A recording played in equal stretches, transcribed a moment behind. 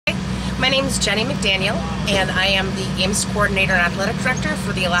My name is Jeni McDaniel, and I am the Games Coordinator and Athletic Director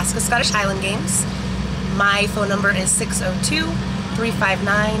for the Alaska Scottish Highland Games. My phone number is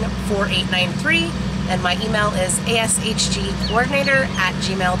 602-359-4893, and my email is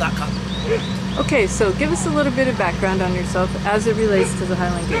ashgcoordinator@gmail.com. Okay, so give us a little bit of background on yourself as it relates to the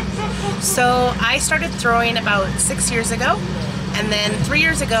Highland Games. So I started throwing about 6 years ago, and then 3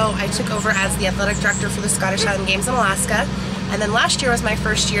 years ago I took over as the Athletic Director for the Scottish Highland Games in Alaska. And then last year was my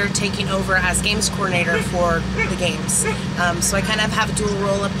first year taking over as Games Coordinator for the Games. So I kind of have a dual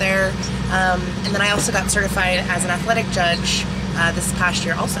role up there. And then I also got certified as an athletic judge this past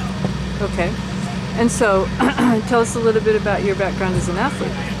year also. Okay. And so tell us a little bit about your background as an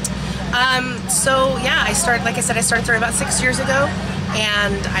athlete. So yeah, I started throwing about 6 years ago,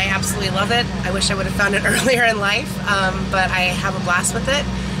 and I absolutely love it. I wish I would have found it earlier in life, but I have a blast with it.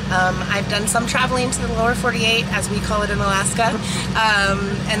 I've done some traveling to the lower 48, as we call it in Alaska,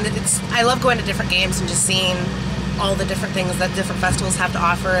 and I love going to different games and just seeing all the different things that different festivals have to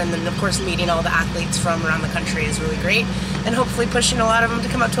offer, and then of course meeting all the athletes from around the country is really great, and hopefully pushing a lot of them to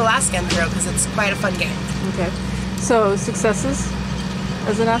come up to Alaska and throw, because it's quite a fun game. Okay. So successes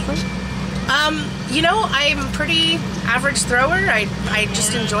as an athlete? You know, I'm a pretty average thrower. I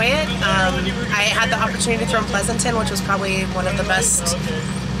just enjoy it. I had the opportunity to throw in Pleasanton, which was probably one of the best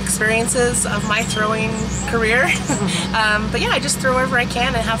experiences of my throwing career. But yeah, I just throw wherever I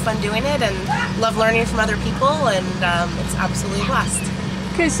can and have fun doing it, and love learning from other people, and it's absolutely a blast.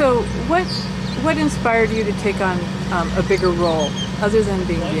 Okay, so what inspired you to take on a bigger role other than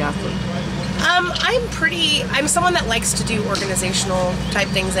being the athlete? I'm someone that likes to do organizational type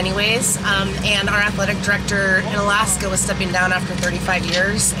things anyways, and our athletic director in Alaska was stepping down after 35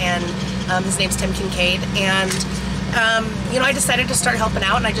 years, and his name's Tim Kincaid, and you know, I decided to start helping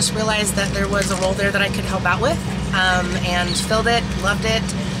out, and I just realized that there was a role there that I could help out with, and filled it, loved it,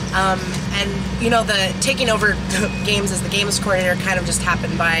 and you know, the taking over the games as the games coordinator kind of just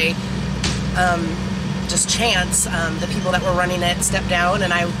happened by just chance. The people that were running it stepped down,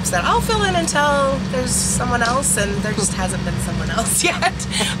 and I said I'll fill in until there's someone else, and there just hasn't been someone else yet.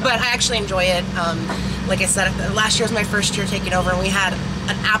 But I actually enjoy it. Like I said, last year was my first year taking over, and we had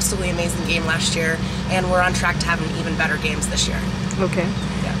an absolutely amazing game last year, and we're on track to having even better games this year. Okay.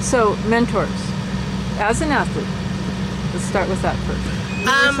 Yeah. So mentors, as an athlete, let's start with that first. Who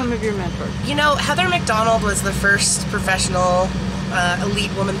are some of your mentors? You know, Heather McDonald was the first professional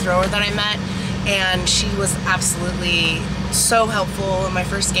elite woman thrower that I met, and she was absolutely so helpful in my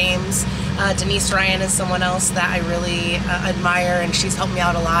first games. Denise Ryan is someone else that I really admire, and she's helped me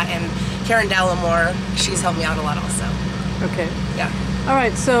out a lot, and Karen Dallimore, she's helped me out a lot also. Okay. Yeah. All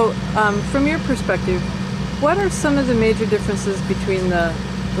right, so from your perspective, what are some of the major differences between the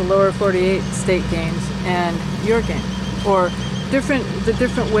lower 48 state games and your game? Or the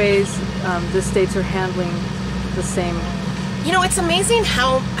different ways the states are handling the same? You know, it's amazing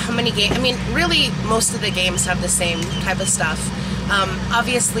how many games, I mean, really most of the games have the same type of stuff.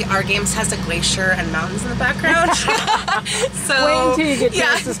 Obviously, our games has a glacier and mountains in the background. So, wait until you get to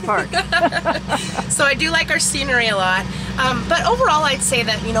Estes Park. So I do like our scenery a lot. But overall, I'd say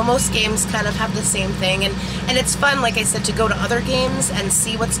that, you know, most games kind of have the same thing. And it's fun, like I said, to go to other games and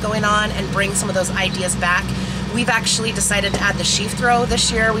see what's going on and bring some of those ideas back. We've actually decided to add the sheaf throw this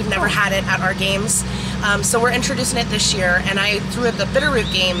year. We've never had it at our games. So we're introducing it this year. And I threw at the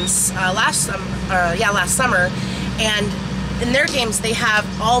Bitterroot Games last summer. And in their games, they have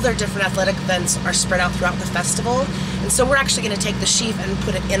all their different athletic events are spread out throughout the festival. And so we're actually going to take the sheaf and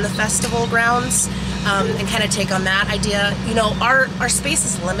put it in the festival grounds, and kind of take on that idea. You know, our space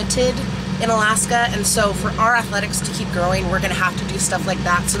is limited in Alaska, and so for our athletics to keep growing, we're going to have to do stuff like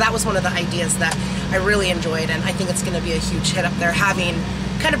that. So that was one of the ideas that I really enjoyed, and I think it's going to be a huge hit up there,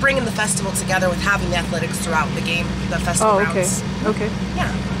 kind of bringing the festival together with having the athletics throughout the festival grounds. Okay.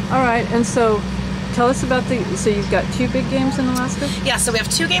 Yeah. All right, and so tell us about so you've got 2 big games in Alaska? Yeah, so we have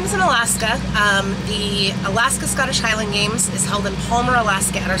 2 games in Alaska. The Alaska Scottish Highland Games is held in Palmer,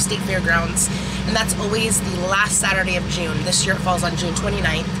 Alaska at our state fairgrounds, and that's always the last Saturday of June. This year it falls on June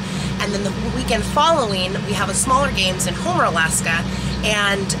 29th. And then the weekend following, we have a smaller games in Homer, Alaska.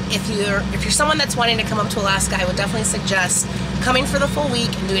 And if you're someone that's wanting to come up to Alaska, I would definitely suggest coming for the full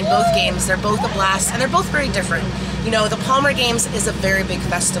week and doing both games. They're both a blast, and they're both very different. You know, the Palmer Games is a very big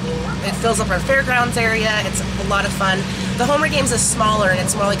festival. It fills up our fairgrounds area. It's a lot of fun. The Homer Games is smaller, and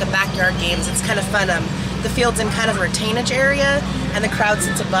it's more like a backyard games. It's kind of fun. The field's in kind of a retainage area, and the crowd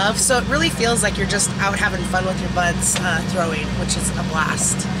sits above. So it really feels like you're just out having fun with your buds throwing, which is a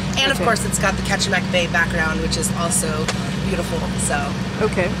blast. And of course, it's got the Ketchimak Bay background, which is also beautiful. So.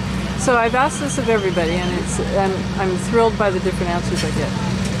 Okay. So I've asked this of everybody, and I'm thrilled by the different answers I get.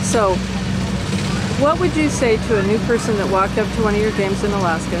 So, what would you say to a new person that walked up to one of your games in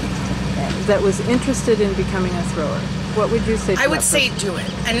Alaska that was interested in becoming a thrower? What would you say to I would that say person? do it.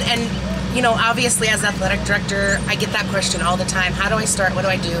 And you know, obviously as athletic director, I get that question all the time. How do I start? What do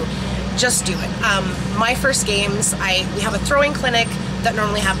I do? Just do it. My first games, we have a throwing clinic that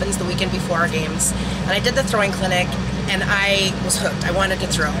normally happens the weekend before our games. And I did the throwing clinic and I was hooked. I wanted to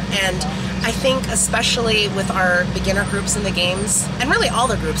throw. And I think especially with our beginner groups in the games, and really all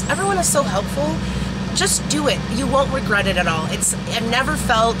the groups, everyone is so helpful. Just do it. You won't regret it at all. I've never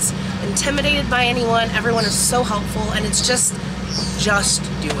felt intimidated by anyone. Everyone is so helpful, and it's just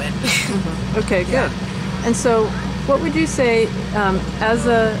do it. Mm-hmm. Okay, good. Yeah. And so, what would you say as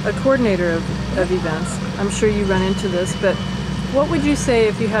a coordinator of events? I'm sure you run into this, but what would you say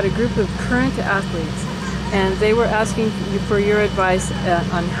if you had a group of current athletes and they were asking you for your advice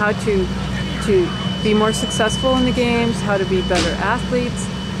on how to be more successful in the games, how to be better athletes,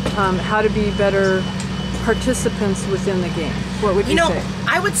 how to be better participants within the game? What would you say?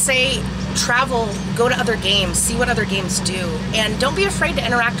 I would say travel, go to other games, see what other games do, and don't be afraid to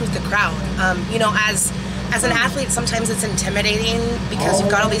interact with the crowd. As an athlete, sometimes it's intimidating because you've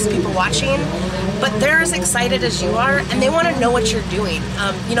got all these people watching, but they're as excited as you are, and they want to know what you're doing.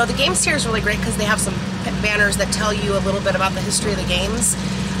 The games here is really great because they have some banners that tell you a little bit about the history of the games,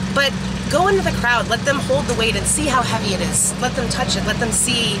 but go into the crowd, let them hold the weight and see how heavy it is. Let them touch it, let them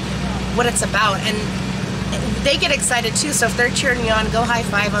see what it's about, and they get excited too. So if they're cheering you on, go high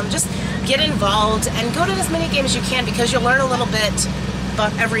five them, just get involved and go to as many games as you can, because you'll learn a little bit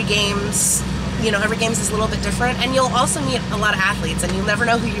about every games. Every games is a little bit different, and you'll also meet a lot of athletes, and you'll never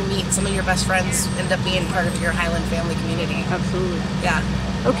know who you meet. Some of your best friends end up being part of your Highland family community. Absolutely. Yeah.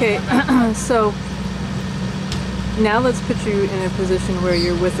 Okay, so now let's put you in a position where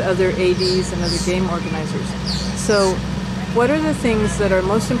you're with other ADs and other game organizers. So what are the things that are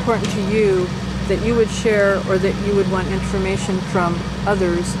most important to you that you would share, or that you would want information from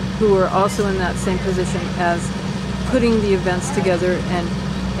others who are also in that same position as putting the events together and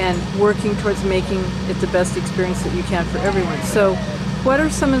working towards making it the best experience that you can for everyone? So what are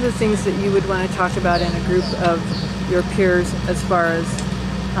some of the things that you would want to talk about in a group of your peers as far as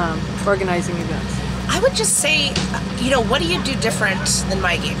organizing events? I would just say, what do you do different than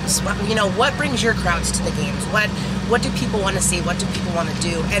my games? What brings your crowds to the games? What do people want to see? What do people want to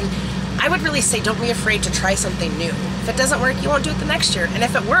do? And I would really say don't be afraid to try something new. If it doesn't work, you won't do it the next year. And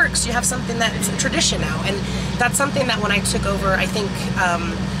if it works, you have something that's a tradition now. And that's something that when I took over, I think,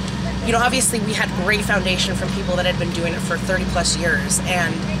 obviously we had great foundation from people that had been doing it for 30 plus years.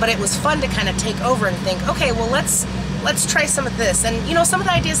 But it was fun to kind of take over and think, okay, well, let's try some of this. And, some of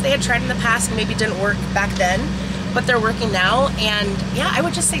the ideas they had tried in the past maybe didn't work back then, but they're working now. And yeah, I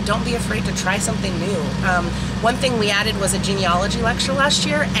would just say don't be afraid to try something new. One thing we added was a genealogy lecture last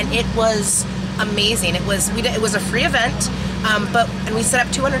year, and it was amazing. It was a free event, and we set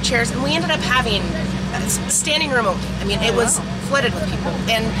up 200 chairs, and we ended up having standing room only. It was flooded with people,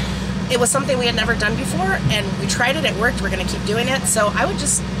 and it was something we had never done before, and we tried it, it worked, we're going to keep doing it. So I would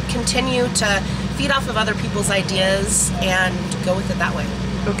just continue to feed off of other people's ideas and go with it that way.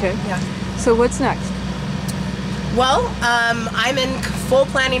 Okay. Yeah. So what's next? Well, I'm in full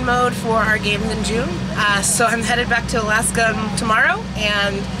planning mode for our games in June. So I'm headed back to Alaska tomorrow,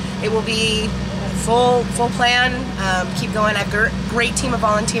 and it will be full plan. Keep going. I have a great team of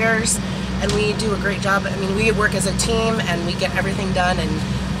volunteers, and we do a great job. We work as a team, and we get everything done, and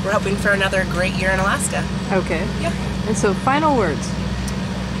we're hoping for another great year in Alaska. Okay. Yeah. And so, final words.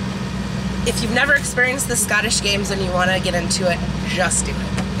 If you've never experienced the Scottish Games and you want to get into it, just do it.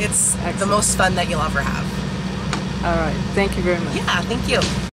 It's Excellent. The most fun that you'll ever have. All right. Thank you very much. Yeah, thank you.